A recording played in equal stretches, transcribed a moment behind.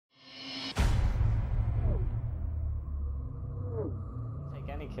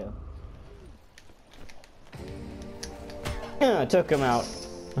kill. Yeah, I took him out.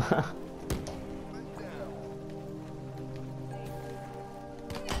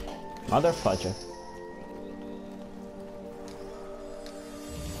 Mother fudger.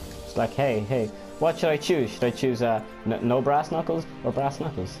 It's like, hey, what should I choose? Should I choose no brass knuckles or brass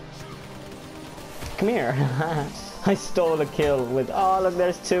knuckles? Come here. I stole a kill with, oh look,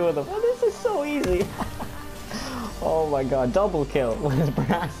 there's two of them. Oh, this is so easy. Oh my god, double kill with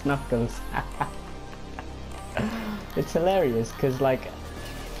brass knuckles. It's hilarious because like,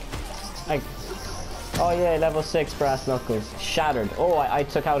 oh yeah, level 6 brass knuckles shattered. Oh, I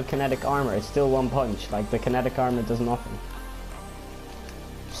took out kinetic armor. It's still one punch. Like the kinetic armor does nothing.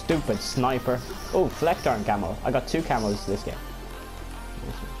 Stupid sniper. Oh, flecked arm camo. I got 2 camos this game.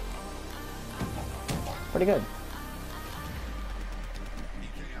 Pretty good.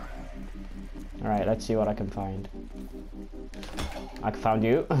 Alright, let's see what I can find. I found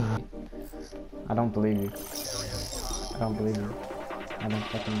you. I don't believe you. I don't believe you. I don't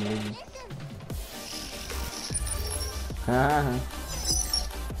fucking believe you.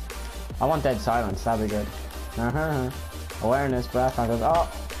 I want dead silence, that'd be good. Awareness, brass knuckles. Oh,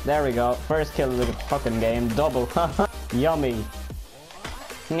 there we go. First kill of the fucking game. Double. Yummy.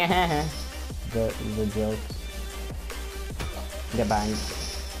 the jokes. Get banged.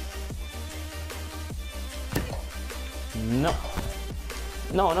 No.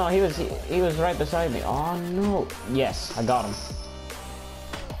 No, he was right beside me. Oh no. Yes, I got him.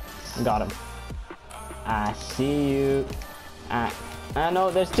 Got him. I see you.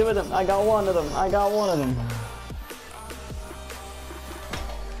 No, there's 2 of them. I got one of them.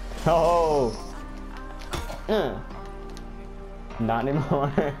 Oh. Not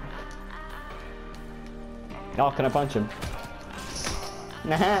anymore. Oh, can I punch him?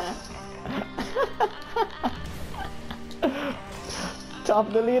 Top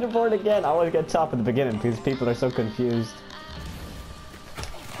of the leaderboard again. I always get top at the beginning because people are so confused.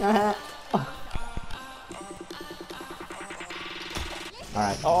 Alright.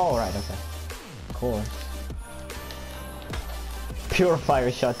 Oh, right, okay. Of course.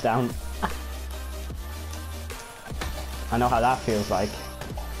 Purifier shut down. I know how that feels like.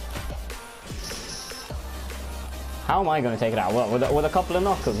 How am I going to take it out? Well, with a couple of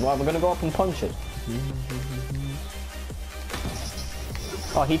knuckles. Well, we're going to go up and punch it.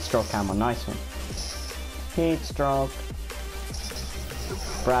 Oh, heat stroke camo, nice one. Heat stroke.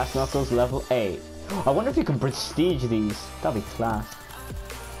 Brass knuckles, level 8. I wonder if you can prestige these. That'd be class.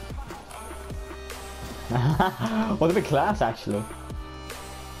 Well, that'd be class, actually.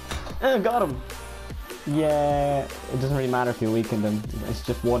 Got him. Yeah, it doesn't really matter if you weaken them. It's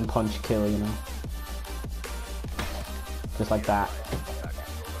just one punch kill, you know. Just like that.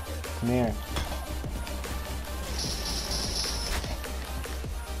 Come here.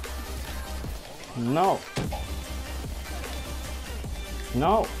 No.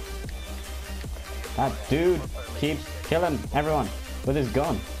 No. That dude keeps killing everyone with his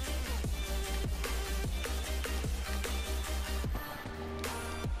gun.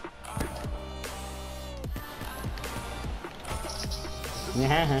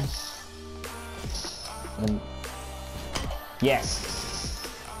 Yeah. Yes.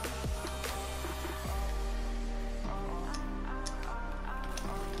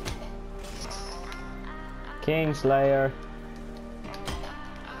 Kingslayer.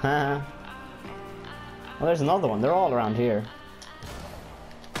 Well, there's another one. They're all around here.